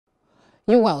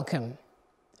You're welcome.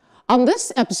 On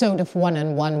this episode of One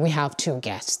on One, we have two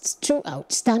guests, two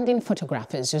outstanding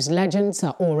photographers whose legends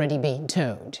are already being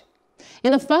told.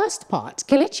 In the first part,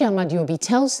 Kelechi Amadi-Obi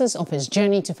tells us of his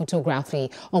journey to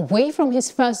photography away from his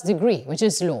first degree, which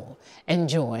is law.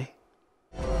 Enjoy.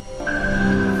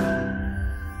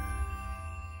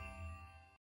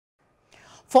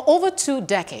 For over 2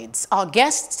 decades, our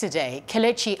guest today,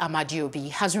 Kelechi Amadi-Obi,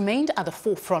 has remained at the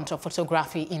forefront of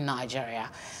photography in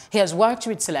Nigeria. He has worked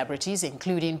with celebrities,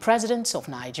 including presidents of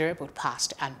Nigeria, both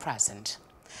past and present.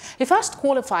 He first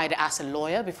qualified as a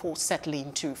lawyer before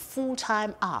settling to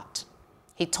full-time art.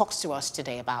 He talks to us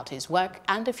today about his work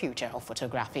and the future of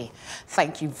photography.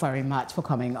 Thank you very much for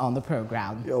coming on the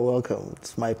program. You're welcome.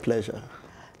 It's my pleasure.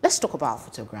 Let's talk about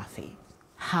photography.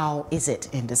 How is it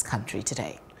in this country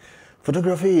today?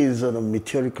 Photography is on a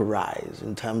meteoric rise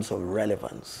in terms of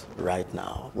relevance right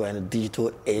now. We're in a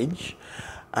digital age,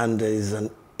 and there is an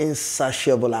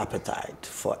insatiable appetite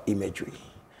for imagery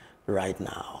right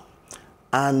now.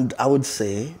 And I would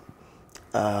say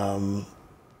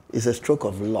it's a stroke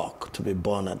of luck to be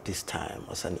born at this time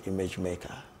as an image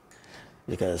maker,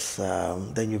 because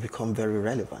then you become very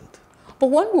relevant. But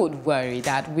one would worry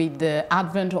that with the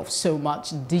advent of so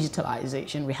much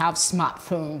digitalization, we have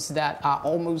smartphones that are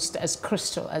almost as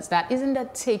crystal as that. Isn't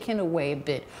that taking away a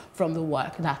bit from the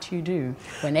work that you do?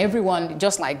 When everyone,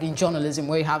 just like in journalism,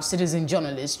 where you have citizen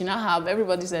journalists, you now have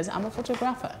everybody says, I'm a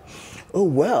photographer. Oh,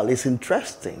 well, it's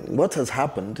interesting. What has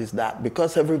happened is that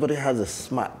because everybody has a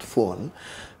smartphone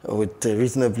with a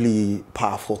reasonably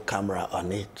powerful camera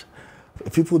on it,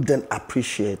 people then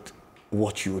appreciate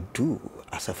what you do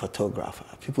as a photographer.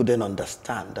 People then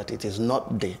understand that it is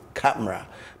not the camera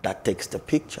that takes the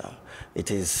picture,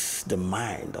 it is the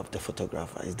mind of the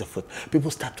photographer. People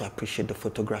start to appreciate the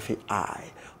photography eye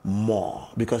more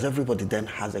because everybody then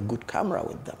has a good camera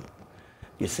with them,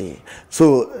 you see.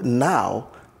 So now,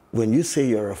 when you say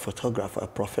you're a photographer, a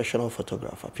professional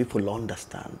photographer, people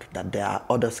understand that there are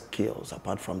other skills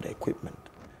apart from the equipment.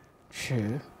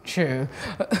 True. I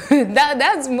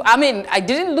mean, I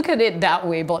didn't look at it that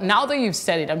way, but now that you've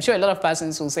said it, I'm sure a lot of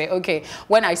persons will say, okay,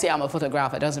 when I say I'm a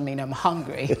photographer, it doesn't mean I'm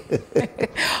hungry.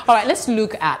 All right, let's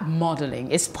look at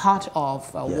modeling. It's part of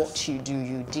Yes. what you do.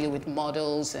 You deal with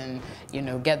models and, you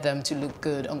know, get them to look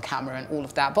good on camera and all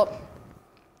of that. But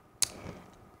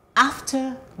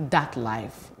after that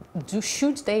life,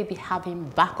 should they be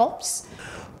having backups?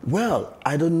 Well,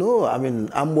 I don't know. I mean,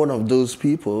 I'm one of those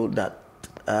people that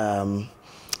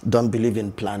don't believe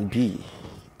in plan B.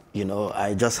 You know,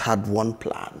 I just had one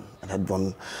plan. I had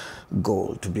one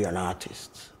goal, to be an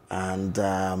artist. And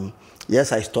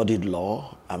yes, I studied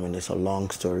law. I mean, it's a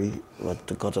long story, but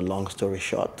to cut a long story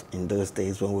short, in those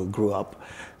days when we grew up,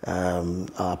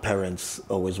 our parents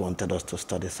always wanted us to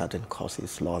study certain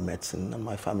courses, law, medicine, and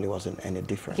my family wasn't any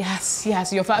different. Yes,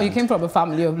 you came from a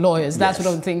family of lawyers. That's Yes.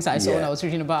 one of the things I saw when I was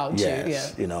reading about you.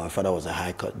 Yes, you know, my father was a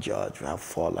high court judge. We have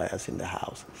 4 lawyers in the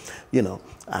house, you know,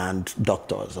 and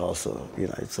doctors also. You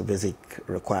know, it's a basic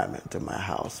requirement in my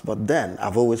house. But then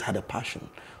I've always had a passion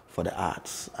for the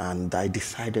arts, and I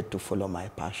decided to follow my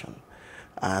passion.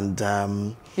 And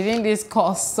you think this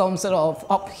caused some sort of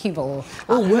upheaval?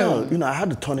 Oh, well, you know, I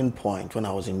had a turning point when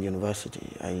I was in university.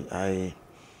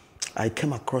 I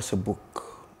came across a book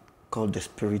called The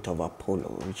Spirit of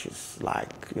Apollo, which is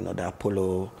like, you know, the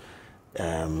Apollo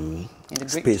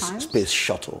space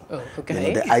shuttle. Oh, okay.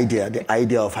 You know, the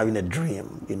idea of having a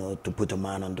dream, you know, to put a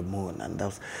man on the moon. And that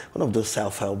was one of those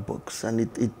self-help books. And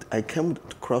I came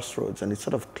to crossroads, and it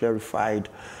sort of clarified,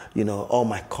 you know, all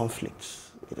my conflicts.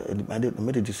 I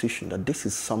made a decision that this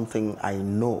is something I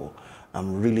know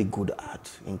I'm really good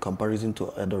at in comparison to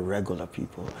other regular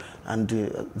people. And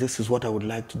this is what I would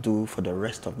like to do for the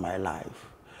rest of my life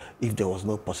if there was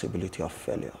no possibility of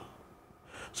failure.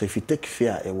 So if you take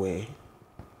fear away,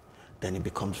 then it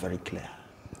becomes very clear.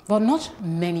 But not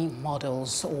many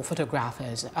models or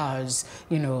photographers are,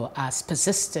 you know, as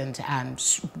persistent and,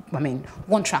 I mean,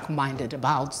 one-track minded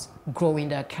about growing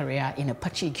their career in a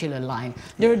particular line.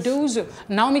 There are those,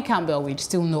 Naomi Campbell, we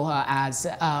still know her as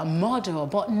a model,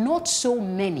 but not so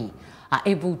many are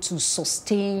able to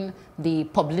sustain the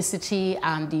publicity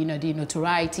and the, you know, the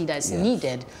notoriety that's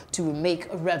needed to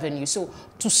make a revenue. So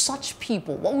to such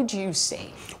people, what would you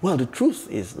say? Well, the truth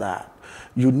is that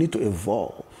you need to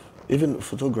evolve even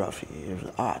photography, even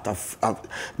art.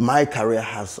 My career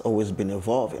has always been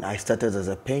evolving. I started as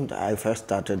a painter. I first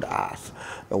started as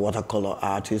a watercolor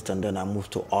artist, and then I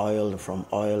moved to oil. From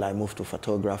oil, I moved to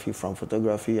photography. From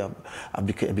photography, I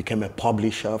became a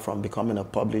publisher. From becoming a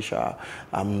publisher,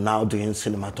 I'm now doing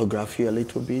cinematography a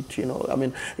little bit. You know, I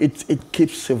mean, it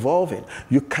keeps evolving.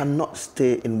 You cannot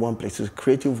stay in one place. It's a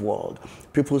creative world.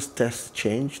 People's tastes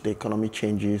change, the economy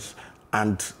changes,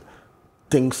 and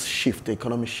things shift, the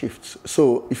economy shifts.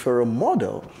 So if you're a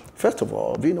model, first of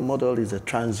all, being a model is a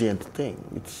transient thing.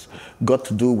 It's got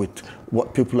to do with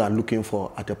what people are looking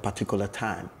for at a particular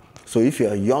time. So if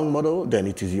you're a young model, then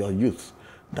it is your youth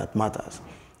that matters.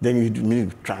 Then you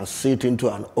need to transit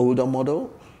into an older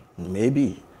model,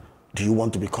 maybe. Do you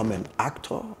want to become an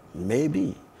actor?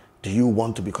 Maybe. Do you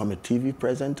want to become a TV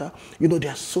presenter? You know, there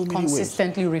are so many ways.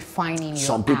 Consistently refining your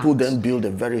Some people then build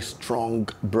a very strong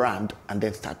brand and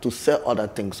then start to sell other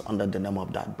things under the name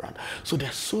of that brand. So there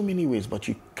are so many ways, but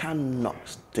you cannot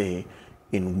stay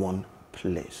in one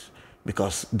place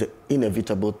because the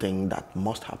inevitable thing that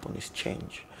must happen is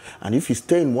change. And if you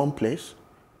stay in one place,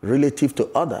 relative to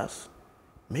others,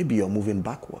 maybe you're moving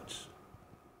backwards.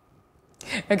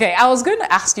 Okay, I was going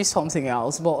to ask you something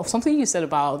else, but something you said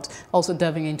about also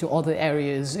delving into other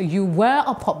areas. You were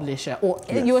a publisher, or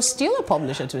yes. You are still a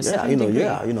publisher to a certain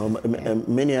degree.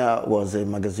 Mania was a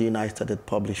magazine I started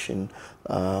publishing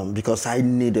because I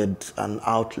needed an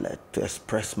outlet to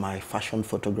express my fashion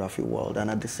photography world. And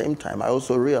at the same time, I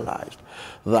also realized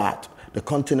that the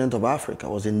continent of Africa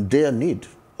was in dire need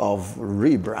of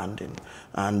rebranding,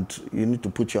 and you need to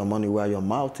put your money where your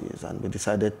mouth is. And we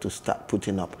decided to start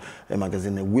putting up a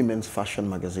magazine, a women's fashion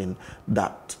magazine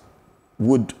that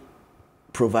would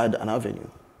provide an avenue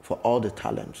for all the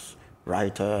talents,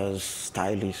 writers,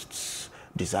 stylists,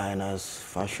 designers,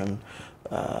 fashion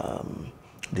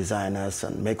designers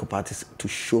and makeup artists to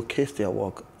showcase their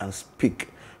work and speak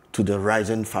to the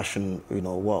rising fashion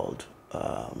world.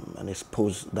 And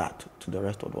expose that to the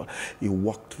rest of the world. It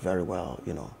worked very well,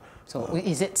 So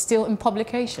is it still in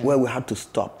publication? Well, we had to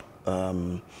stop.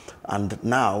 And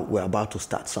now we're about to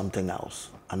start something else,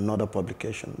 another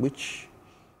publication, which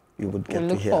you would get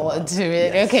to hear Look forward to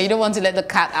it. Yes. Okay, you don't want to let the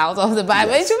cat out of the bag,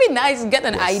 but it should be nice to get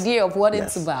an idea of what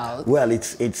it's about. Well,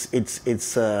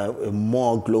 it's a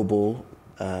more global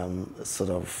sort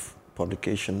of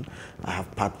publication. I have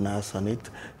partners on it.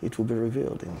 It will be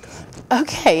revealed in time.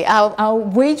 Okay, I'll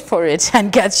wait for it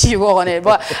and get you on it.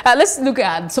 But let's look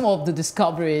at some of the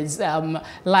discoveries,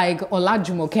 like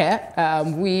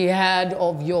Olajumoke. We heard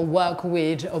of your work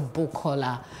with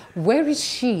Bukola. Where is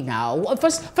she now?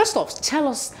 First off, tell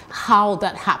us how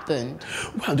that happened.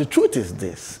 Well, the truth is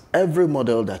this. Every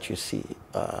model that you see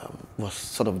was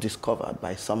sort of discovered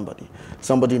by somebody.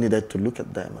 Somebody needed to look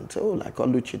at them and say, oh, like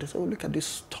Oluchi. They say, oh, look at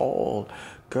this tall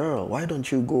girl. Why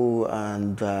don't you go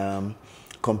and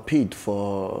compete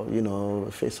for,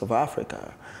 Face of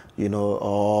Africa?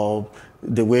 Or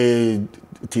the way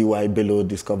T.Y. Bello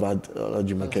discovered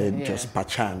Olajumoke just per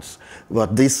chance.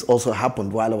 But this also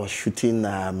happened while I was shooting,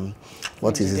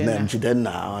 what is his name,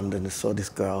 Jidenna, and then I saw this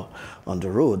girl on the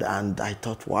road, and I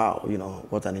thought, wow,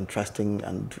 what an interesting,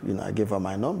 and I gave her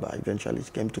my number. Eventually she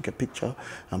came, took a picture,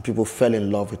 and people fell in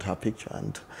love with her picture.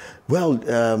 And well,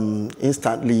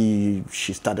 instantly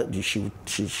she started,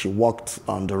 she walked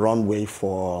on the runway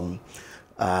for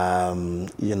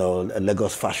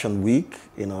Lagos Fashion Week,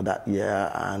 that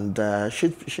year, and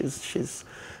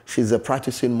she's a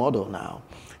practicing model now,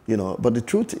 But the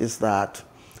truth is that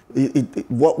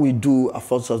what we do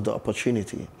affords us the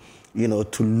opportunity,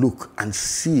 to look and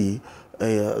see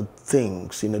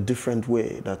things in a different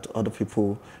way that other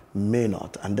people may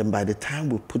not, and then by the time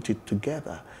we put it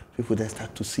together, people then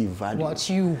start to see value. What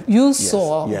you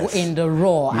saw in the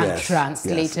raw and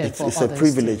translated for others. It's a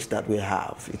privilege that we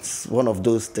have. It's one of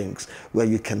those things where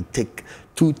you can take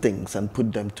two things and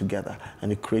put them together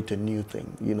and you create a new thing.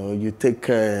 You take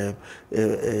a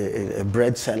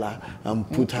bread seller and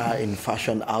put her in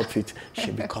fashion outfit,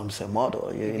 she becomes a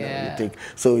model.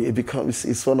 So it becomes,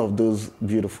 it's one of those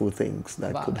beautiful things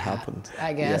that could happen.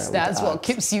 I guess that's what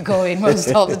keeps you going most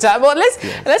of the time. But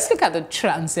let's look at the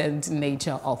transcendent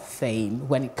nature of fame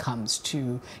when it comes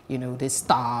to the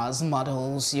stars,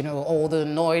 models, all the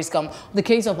noise come. The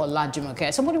case of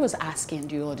Olajumoke, somebody was asking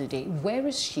the other day, where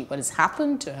is she? What has happened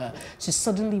to her? She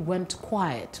suddenly went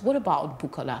quiet. What about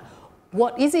Bukola?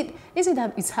 What is it? Is it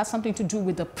that it has something to do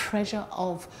with the pressure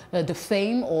of the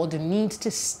fame or the need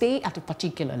to stay at a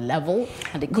particular level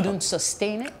and they couldn't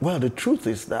sustain it? Well, the truth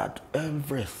is that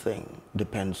everything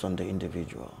depends on the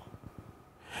individual.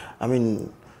 I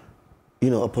mean,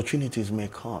 opportunities may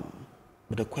come,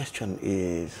 but the question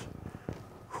is,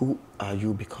 who are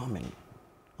you becoming?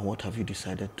 And what have you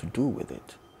decided to do with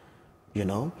it? You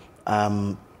know?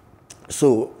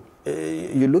 So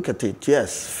you look at it,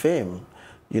 yes, fame,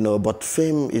 you know, but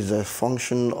fame is a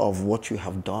function of what you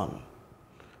have done,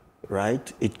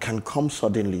 right? It can come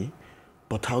suddenly,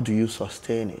 but how do you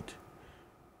sustain it?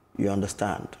 You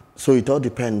understand? So it all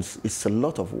depends. It's a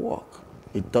lot of work.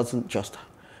 It doesn't just,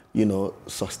 you know,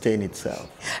 sustain itself.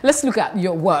 Let's look at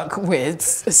your work with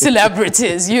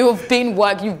celebrities. You've been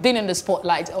in the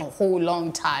spotlight a whole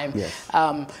long time.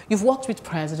 Yes. You've worked with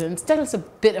presidents. Tell us a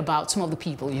bit about some of the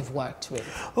people you've worked with.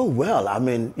 Oh, well, I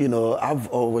mean, you know, I've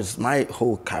always, my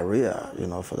whole career, you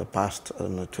know, for the past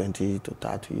 20 to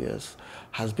 30 years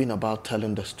has been about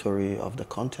telling the story of the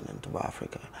continent of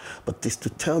Africa. But this to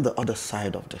tell the other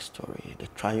side of the story, the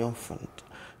triumphant,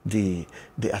 the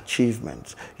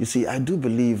achievements. You see, I do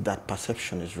believe that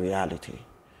perception is reality.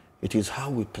 It is how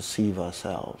we perceive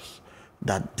ourselves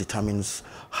that determines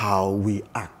how we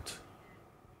act.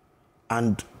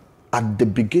 And at the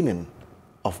beginning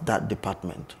of that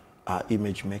department are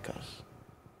image makers.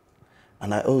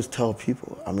 And I always tell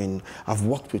people, I mean, I've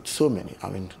worked with so many. I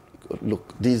mean,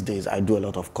 look, these days I do a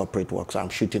lot of corporate work, so I'm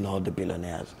shooting all the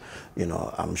billionaires. You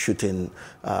know, I'm shooting,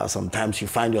 sometimes you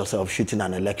find yourself shooting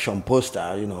an election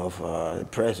poster, you know, of a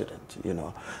president, you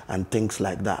know, and things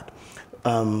like that.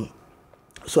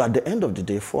 So at the end of the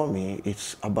day, for me,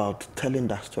 it's about telling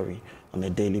that story on a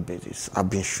daily basis. I've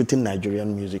been shooting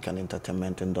Nigerian music and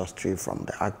entertainment industry, from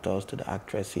the actors to the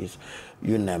actresses,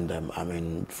 you name them. I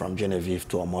mean, from Genevieve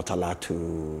to Omotala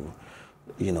to,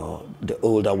 you know, the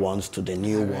older ones to the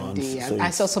new ones. So I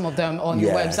saw some of them on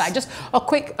your website. Just a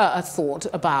quick thought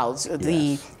about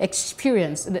the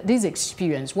experience, this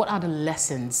experience. What are the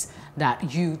lessons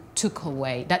that you took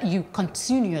away, that you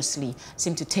continuously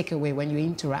seem to take away when you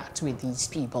interact with these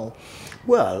people?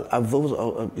 Well, I've always,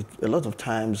 a lot of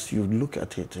times you look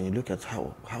at it and you look at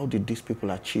how did these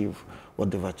people achieve what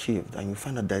they've achieved, and you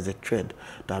find that there's a thread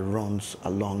that runs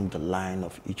along the line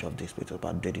of each of these people. It's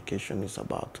about dedication, it's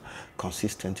about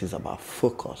consistency, it's about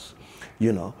focus,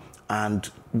 you know. And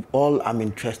all I'm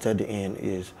interested in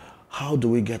is how do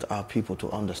we get our people to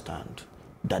understand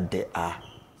that they are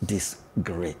this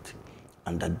great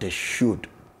and that they should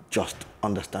just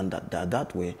understand that they're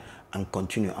that way and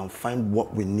continue and find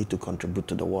what we need to contribute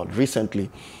to the world.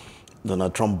 Recently,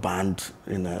 Donald Trump banned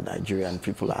Nigeria, and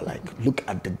people are like, look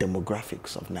at the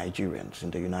demographics of Nigerians in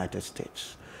the United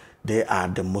States. They are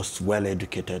the most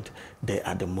well-educated, they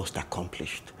are the most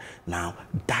accomplished. Now,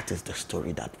 that is the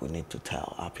story that we need to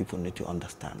tell. Our people need to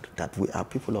understand that we are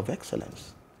people of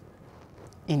excellence.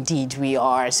 Indeed, we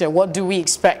are. So what do we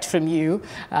expect from you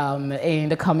in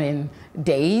the coming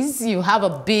days? You have a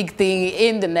big thing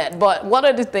in the net, but what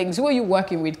are the things? Who are you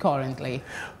working with currently?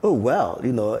 Oh, well,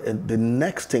 you know, the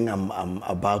next thing I'm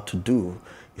about to do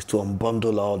is to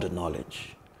unbundle all the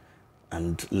knowledge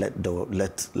and let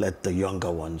the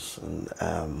younger ones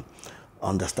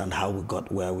understand how we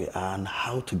got where we are and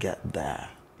how to get there,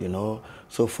 you know.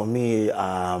 So for me,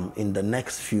 in the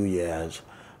next few years,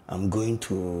 I'm going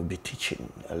to be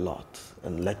teaching a lot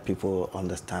and let people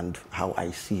understand how I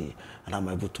see, and I'm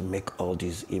able to make all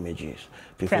these images.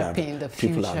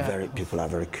 People are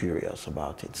very curious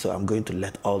about it. So I'm going to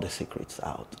let all the secrets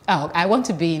out. Oh, I want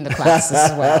to be in the class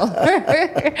as well.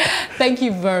 Thank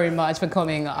you very much for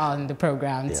coming on the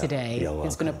program today. You're welcome.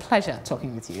 It's been a pleasure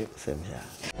talking with you. Same here.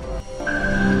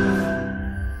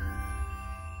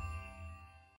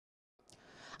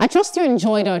 I trust you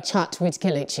enjoyed our chat with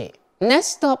Kelechi.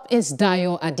 Next up is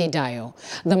Dayo Adedayo,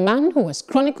 the man who has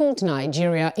chronicled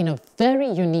Nigeria in a very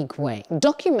unique way,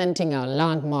 documenting our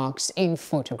landmarks in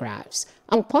photographs.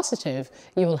 I'm positive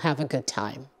you will have a good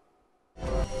time.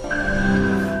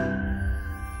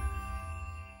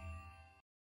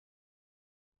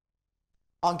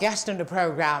 Our guest on the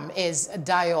program is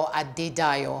Dayo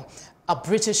Adedayo, a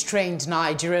British-trained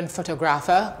Nigerian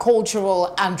photographer,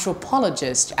 cultural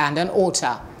anthropologist, and an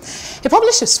author. He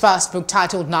published his first book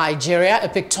titled Nigeria, a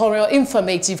pictorial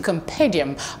informative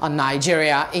compendium on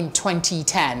Nigeria in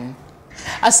 2010.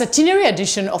 A centenary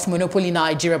edition of Monopoly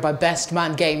Nigeria by Best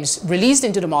Man Games, released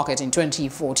into the market in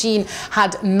 2014,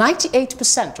 had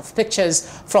 98% of pictures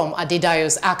from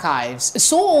Adedayo's archives.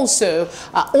 So also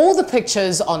all the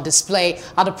pictures on display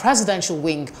at the presidential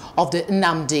wing of the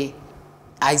Nnamdi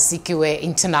Azikiwe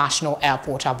International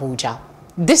Airport, Abuja.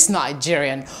 This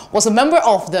Nigerian was a member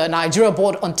of the Nigeria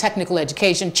Board on Technical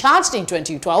Education, charged in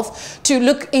 2012 to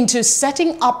look into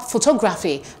setting up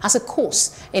photography as a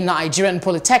course in Nigerian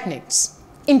Polytechnics.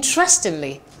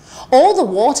 Interestingly, all the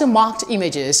watermarked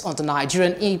images on the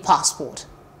Nigerian e-passport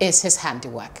is his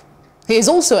handiwork. He is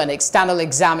also an external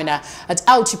examiner at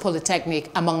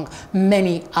Polytechnic, among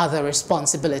many other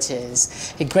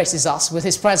responsibilities. He graces us with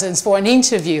his presence for an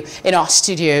interview in our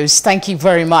studios. Thank you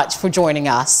very much for joining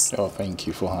us. Oh, thank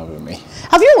you for having me.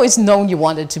 Have you always known you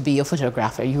wanted to be a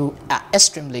photographer? You are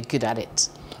extremely good at it.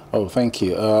 Oh, thank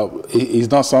you.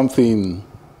 It's not something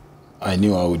I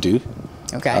knew I would do.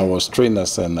 Okay. I was trained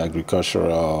as an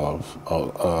agricultural,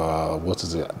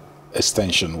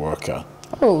 extension worker.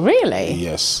 Oh, really?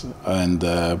 Yes. And,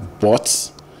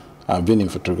 but I've been in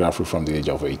photography from the age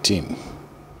of 18.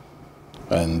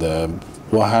 And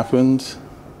what happened?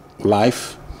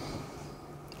 Life,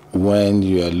 when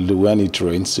it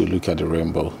rains, you look at the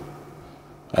rainbow.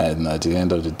 And at the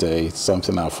end of the day, it's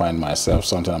something I find myself,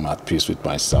 something I'm at peace with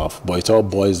myself. But it all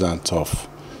boils down to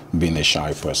being a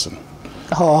shy person.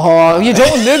 Oh, you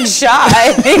don't look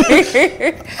shy.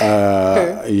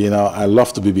 You know, I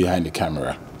love to be behind the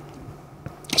camera.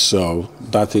 So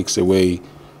that takes away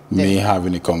me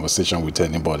having a conversation with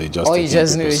anybody. You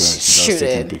just shoot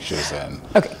it. Pictures and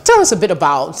okay, tell us a bit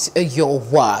about your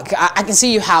work. I can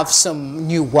see you have some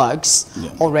new works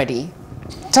already.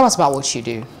 Tell us about what you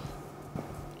do.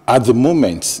 At the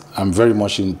moment, I'm very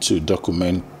much into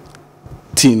documenting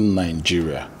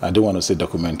Nigeria. I don't want to say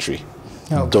documentary.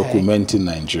 Okay. Documenting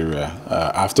Nigeria.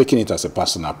 I've taken it as a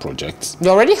personal project. You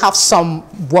already have some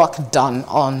work done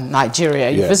on Nigeria.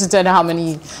 You visited how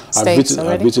many states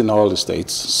already? I've visited all the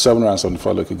states,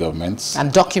 774 local governments.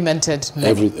 And documented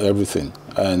everything.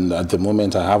 And at the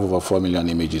moment, I have over 4 million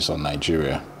images on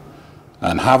Nigeria.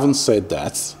 And having said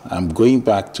that, I'm going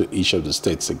back to each of the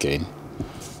states again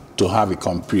to have a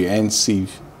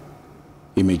comprehensive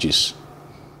images.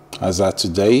 As at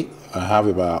today, I have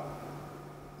about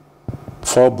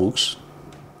 4 books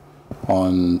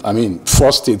on,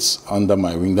 4 states under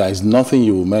my wing. There is nothing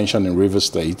you will mention in Rivers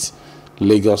State,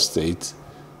 Lagos State,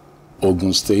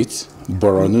 Ogun State,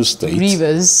 Borno State.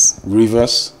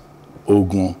 Rivers,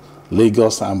 Ogun,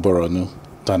 Lagos, and Borno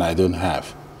that I don't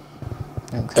have.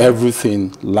 Okay.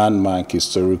 Everything, landmark,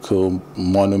 historical,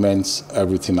 monuments,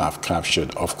 everything I've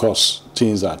captured. Of course,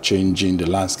 things are changing. The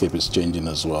landscape is changing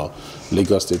as well.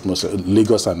 Lagos State,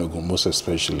 Lagos and Ogun, most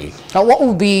especially. Now, what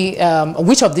would be,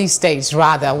 which of these states,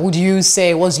 rather, would you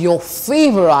say was your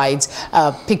favorite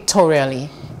pictorially?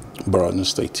 Borno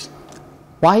State.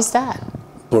 Why is that?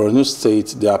 Borno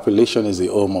State, the appellation is the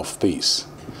home of peace.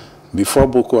 Before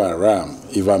Boko Haram,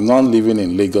 if I'm not living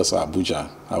in Lagos or Abuja,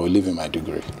 I will live in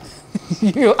Maiduguri.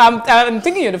 I'm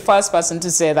thinking you're the first person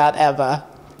to say that ever.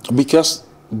 Because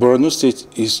Borno State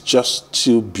is just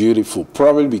too beautiful.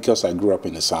 Probably because I grew up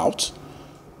in the south.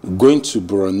 Going to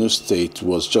Borno State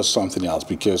was just something else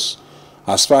because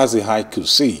as far as the eye could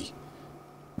see,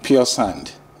 pure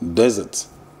sand, desert.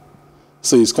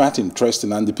 So it's quite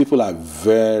interesting, and the people are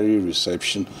very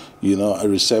receptive,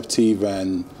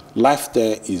 and life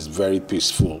there is very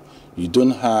peaceful. You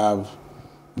don't have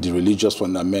the religious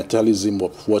fundamentalism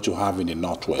of what you have in the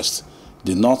Northwest.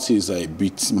 The North is a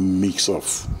bit mix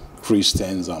of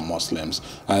Christians and Muslims.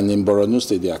 And in Borno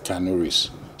State, they are Kanaris.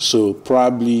 So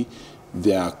probably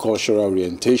their cultural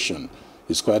orientation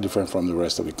is quite different from the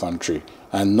rest of the country.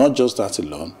 And not just that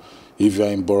alone. If you're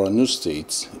in Borno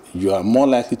State, you are more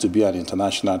likely to be an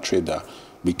international trader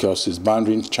because it's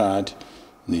boundary Chad,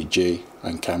 Niger,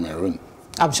 and Cameroon.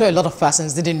 I'm sure a lot of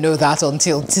persons didn't know that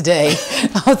until today.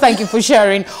 Thank you for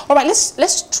sharing. All right,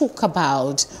 let's talk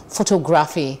about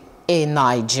photography in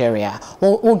Nigeria.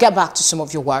 We'll get back to some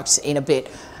of your works in a bit.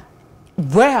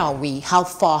 Where are we? How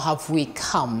far have we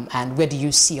come? And where do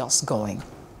you see us going?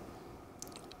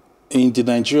 In the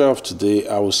Nigeria of today,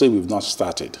 I would say we've not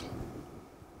started.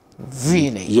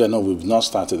 Really? Yeah, no, we've not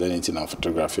started anything on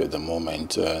photography at the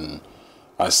moment. And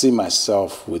I see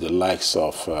myself with the likes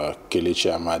of Kelechi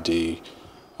Amadi,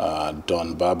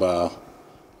 Don Baba,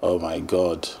 oh my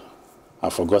God,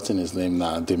 I've forgotten his name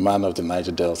now, the man of the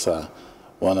Niger Delta,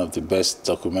 one of the best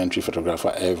documentary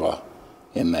photographer ever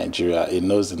in Nigeria. He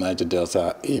knows the Niger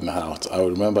Delta in and out. I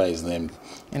will remember his name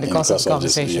in the course of the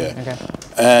conversation. Okay.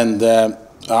 And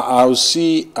I'll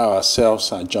see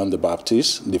ourselves as John the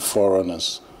Baptist, the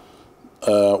forerunners.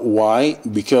 Why?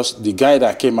 Because the guy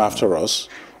that came after us,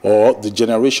 or the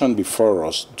generation before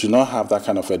us, do not have that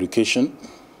kind of education.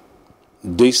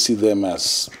 They see them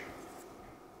as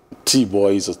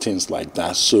T-boys or things like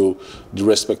that. So the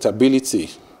respectability,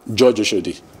 George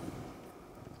Oshodi.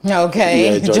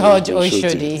 Okay, yeah, George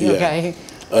Oshodi. Yeah.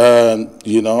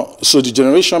 Okay. So the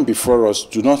generation before us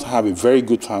do not have a very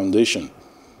good foundation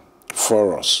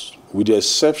for us, with the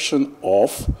exception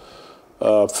of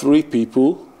 3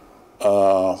 people,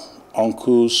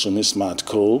 Uncle Sumismat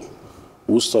Cole,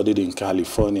 who studied in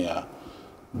California.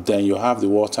 Then you have the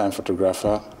wartime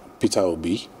photographer, Peter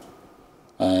Obi,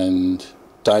 and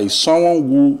there is someone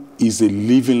who is a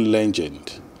living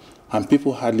legend, and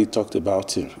people hardly talked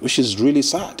about him, which is really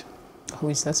sad. Who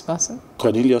is this person?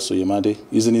 Cornelius Oyemade.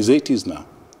 He's in his 80s now.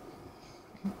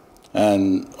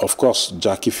 And of course,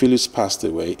 Jackie Phillips passed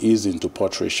away. He's into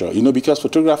portraiture. You know, because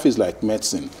photography is like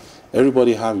medicine.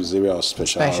 Everybody has his area of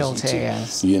specialty.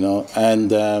 Yes. You know,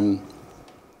 and the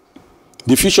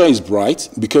future is bright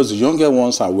because the younger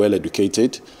ones are well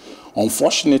educated.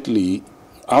 Unfortunately,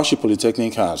 Auchi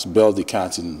Polytechnic has bailed the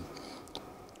cat in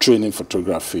training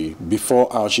photography. Before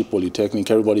Auchi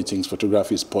Polytechnic, everybody thinks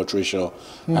photography is portraiture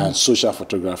and social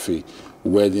photography,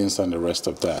 weddings and the rest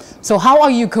of that. So how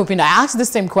are you coping? I asked the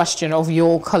same question of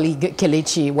your colleague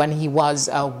Kelechi when he was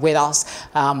with us.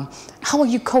 How are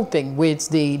you coping with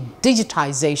the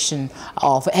digitization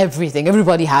of everything?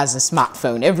 Everybody has a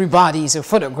smartphone. Everybody is a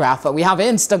photographer. We have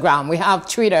Instagram. We have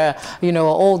Twitter. You know,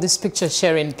 all this picture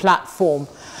sharing platform.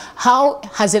 How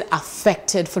has it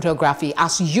affected photography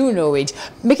as you know it,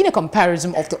 making a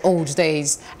comparison of the old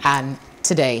days and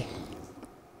today?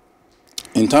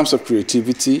 In terms of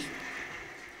creativity,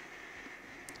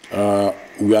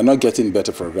 we are not getting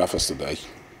better photographers today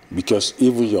because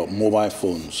even your mobile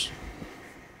phones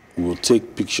will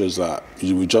take pictures that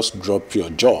you will just drop your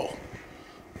jaw.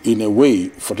 In a way,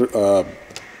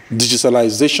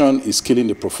 digitalization is killing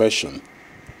the profession.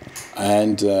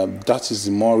 And that is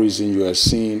the more reason you are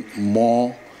seeing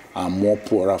more and more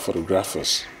poorer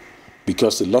photographers,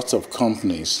 because a lot of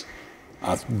companies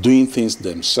are doing things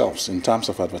themselves in terms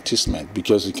of advertisement,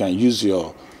 because you can use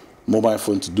your mobile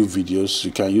phone to do videos,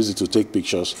 you can use it to take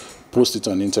pictures, post it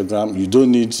on Instagram. You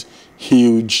don't need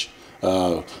huge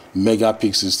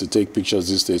megapixels to take pictures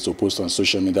these days or post on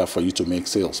social media for you to make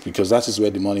sales, because that is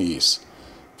where the money is,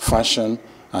 fashion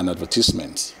and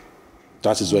advertisement.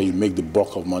 That is where you make the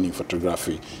bulk of money in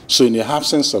photography. So in the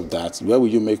absence of that, where will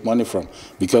you make money from?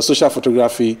 Because social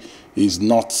photography is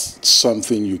not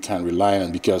something you can rely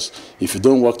on, because if you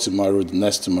don't work tomorrow, the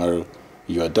next tomorrow,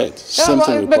 you are dead.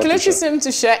 Yeah, but Kelechi seems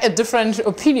to share a different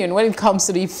opinion when it comes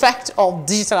to the effect of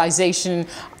digitalization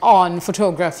on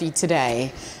photography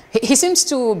today. He seems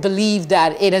to believe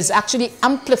that it has actually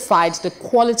amplified the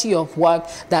quality of work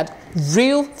that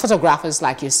real photographers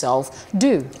like yourself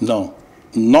do. No.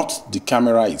 Not the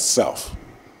camera itself.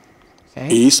 Okay.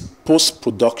 It is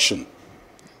post-production.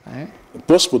 Okay.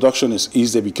 Post-production is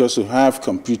easy because you have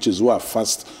computers who are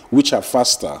which are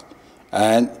faster,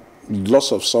 and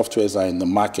lots of softwares are in the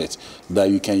market that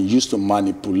you can use to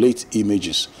manipulate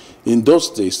images. In those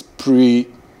days,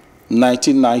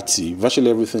 pre-1990,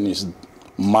 virtually everything is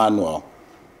manual.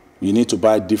 You need to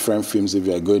buy different films if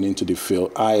you are going into the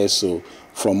field, ISO,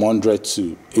 from 100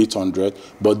 to 800.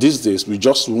 But these days, we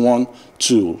just want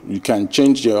to, you can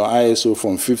change your ISO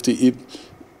from 50,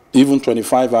 even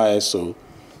 25 ISO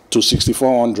to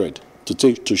 6400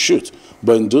 to shoot.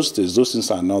 But in those days, those things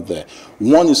are not there.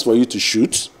 One is for you to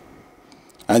shoot,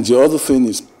 and the other thing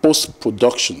is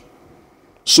post-production.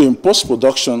 So in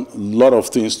post-production, a lot of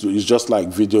things is just like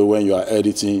video. When you are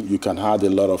editing, you can add a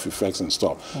lot of effects and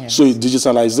stuff. Yes. So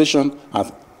digitalization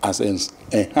has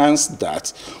enhanced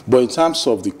that. But in terms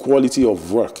of the quality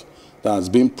of work that has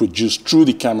been produced through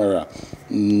the camera,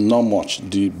 not much.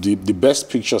 The best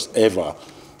pictures ever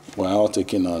were all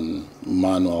taken on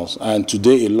manuals. And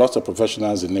today, a lot of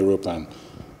professionals in Europe and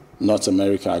North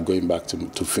America are going back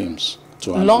to films.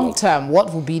 Long term,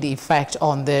 what will be the effect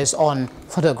on this, on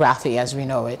photography as we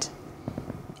know it?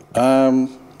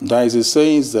 There is a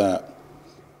saying that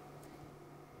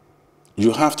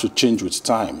you have to change with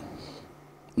time.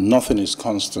 Nothing is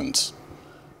constant.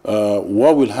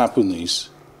 What will happen is,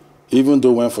 even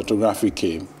though when photography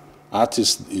came,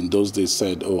 artists in those days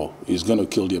said, oh, it's going to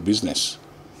kill their business,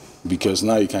 because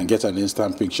now you can get an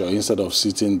instant picture instead of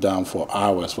sitting down for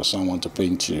hours for someone to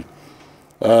paint you.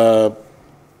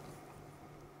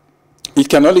 It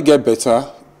can only get better.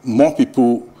 More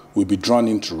people will be drawn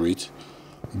into it,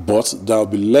 but there will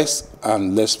be less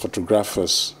and less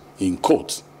photographers in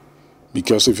quote.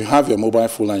 Because if you have your mobile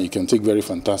phone and you can take very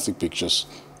fantastic pictures,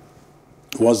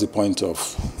 what's the point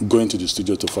of going to the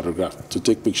studio to photograph, to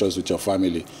take pictures with your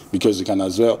family? Because you can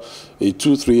as well, a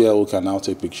 2-3-year-old can now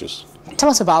take pictures. Tell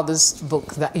us about this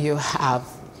book that you have.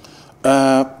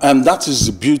 And that is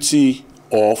the beauty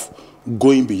of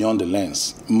going beyond the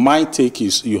lens. My take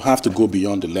is you have to go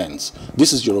beyond the lens.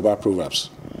 This is Yoruba Proverbs.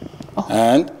 Oh.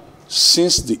 And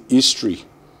since the history,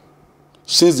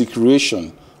 since the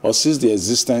creation, or since the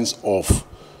existence of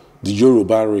the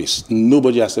Yoruba race,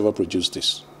 nobody has ever produced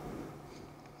this.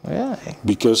 Really?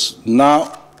 Because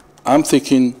now I'm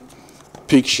taking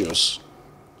pictures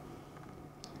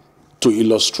to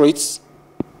illustrate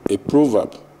a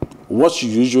proverb what you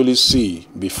usually see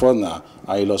before now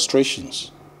are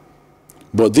illustrations.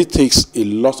 But it takes a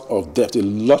lot of depth, a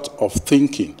lot of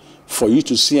thinking for you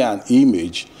to see an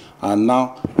image and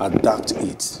now adapt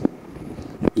it.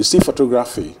 You see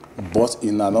photography, but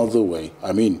in another way.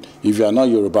 I mean, if you are not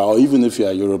Yoruba, or even if you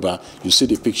are Yoruba, you see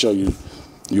the picture, you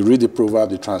read the proverb,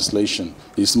 the translation.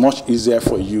 It's much easier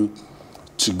for you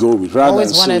to go with. I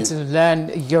always wanted to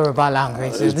learn Yoruba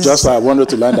language. Just I wanted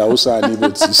to learn the Hausa and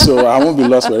Igbo, so I won't be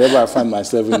lost wherever I find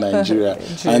myself in Nigeria.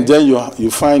 And then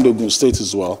you find Ogun State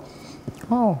as well.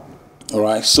 Oh. All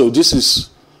right, so this is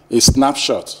a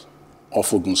snapshot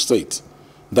of Ogun State.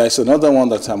 There's another one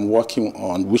that I'm working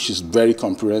on, which is very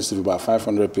comprehensive, about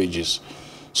 500 pages.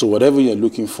 So whatever you're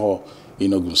looking for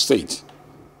in Ogun State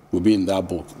will be in that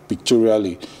book.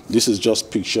 Pictorially, this is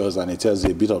just pictures, and it tells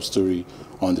you a bit of story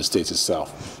on the state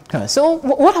itself. So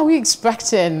what are we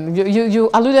expecting? You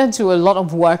alluded to a lot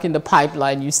of work in the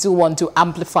pipeline. You still want to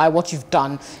amplify what you've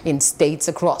done in states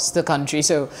across the country.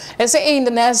 So let's say in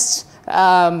the next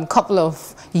couple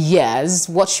of years,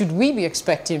 what should we be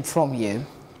expecting from you?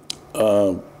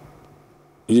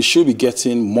 You should be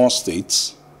getting more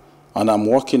states, and I'm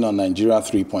working on Nigeria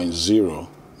 3.0,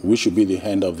 which should be the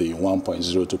end of the 1.0,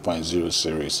 2.0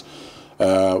 series.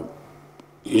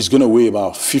 It's going to weigh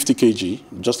about 50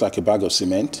 kg, just like a bag of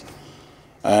cement.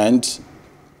 And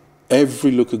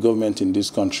every local government in this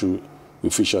country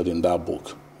will feature in that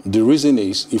book. The reason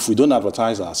is, if we don't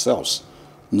advertise ourselves,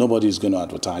 nobody is going to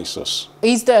advertise us.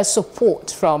 Is there support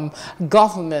from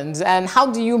government, and how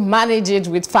do you manage it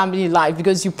with family life?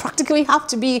 Because you practically have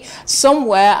to be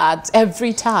somewhere at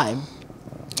every time.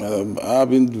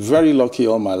 I've been very lucky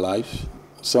all my life.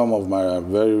 Some of my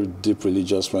very deep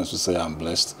religious friends will say I'm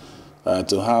blessed.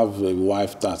 To have a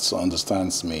wife that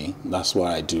understands me, that's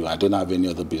what I do. I don't have any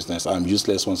other business. I'm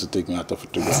useless once to take me out of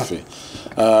photography.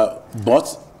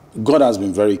 But God has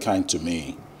been very kind to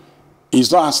me.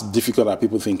 It's not as difficult as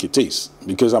people think it is,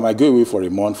 because I might go away for a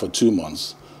month, for 2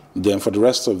 months, then for the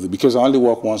rest of the, because I only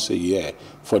work once a year,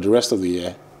 for the rest of the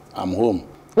year, I'm home.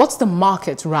 What's the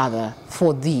market, rather,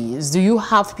 for these? Do you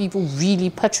have people really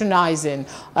patronizing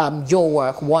your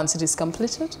work once it is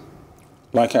completed?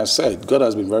 Like I said, God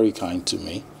has been very kind to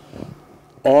me.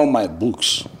 All my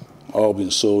books all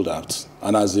been sold out,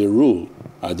 and as a rule,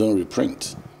 I don't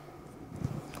reprint.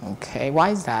 Okay, why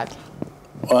is that?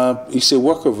 It's a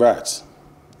work of art.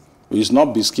 It's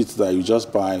not biscuits that you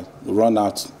just buy, run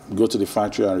out, go to the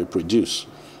factory and reproduce.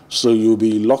 So you'll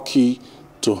be lucky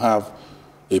to have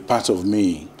a part of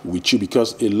me with you,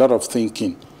 because a lot of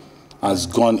thinking has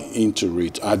gone into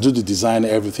it. I do the design,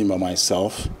 everything by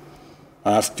myself.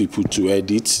 I have people to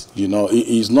edit. You know,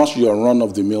 it's not your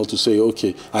run-of-the-mill to say,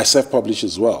 okay, I self-publish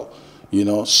as well. You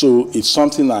know, so it's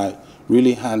something I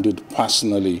really handled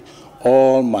personally.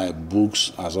 All my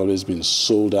books has always been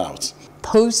sold out.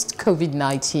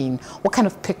 Post-COVID-19, what kind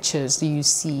of pictures do you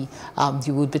see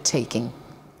you would be taking?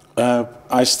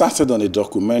 I started on a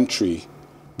documentary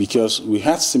because we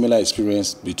had similar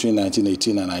experience between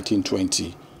 1918 and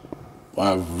 1920.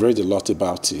 I've read a lot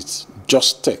about it.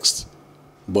 Just text,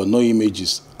 but no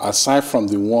images, aside from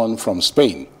the one from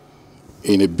Spain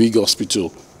in a big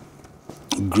hospital,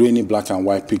 grainy black and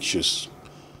white pictures.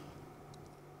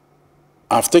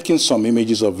 I've taken some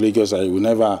images of Lagos that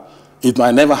it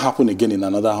might never happen again in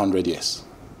another 100 years.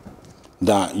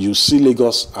 That you see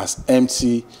Lagos as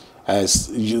empty as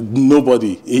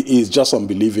nobody. It is just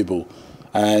unbelievable.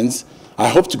 And I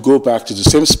hope to go back to the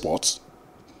same spot,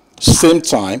 same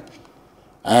time,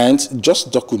 and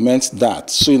just document that.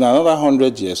 So in another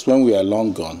 100 years, when we are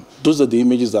long gone, those are the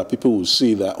images that people will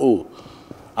see that, oh,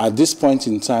 at this point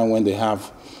in time when they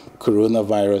have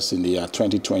coronavirus in the year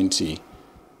 2020,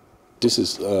 this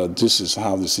is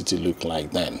how the city looked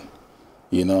like then,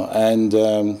 you know. And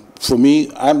for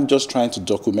me, I'm just trying to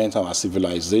document our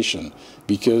civilization,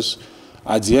 because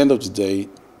at the end of the day,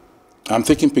 I'm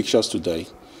taking pictures today.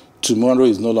 Tomorrow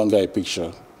is no longer a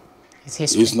picture. It's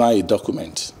history. It's now a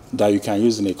document that you can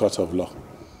use in a court of law.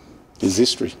 It's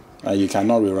history, and you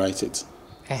cannot rewrite it.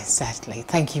 Exactly.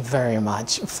 Thank you very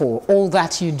much for all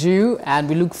that you do, and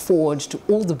we look forward to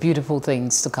all the beautiful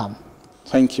things to come.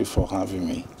 Thank you for having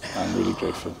me. I'm really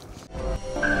grateful.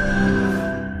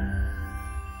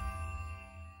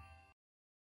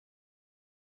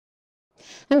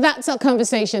 And that's our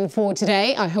conversation for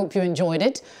today. I hope you enjoyed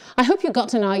it. I hope you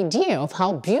got an idea of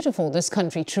how beautiful this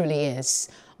country truly is.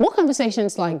 More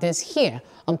conversations like this here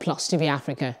on Plus TV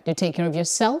Africa. Do take care of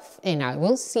yourself, and I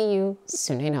will see you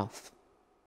soon enough.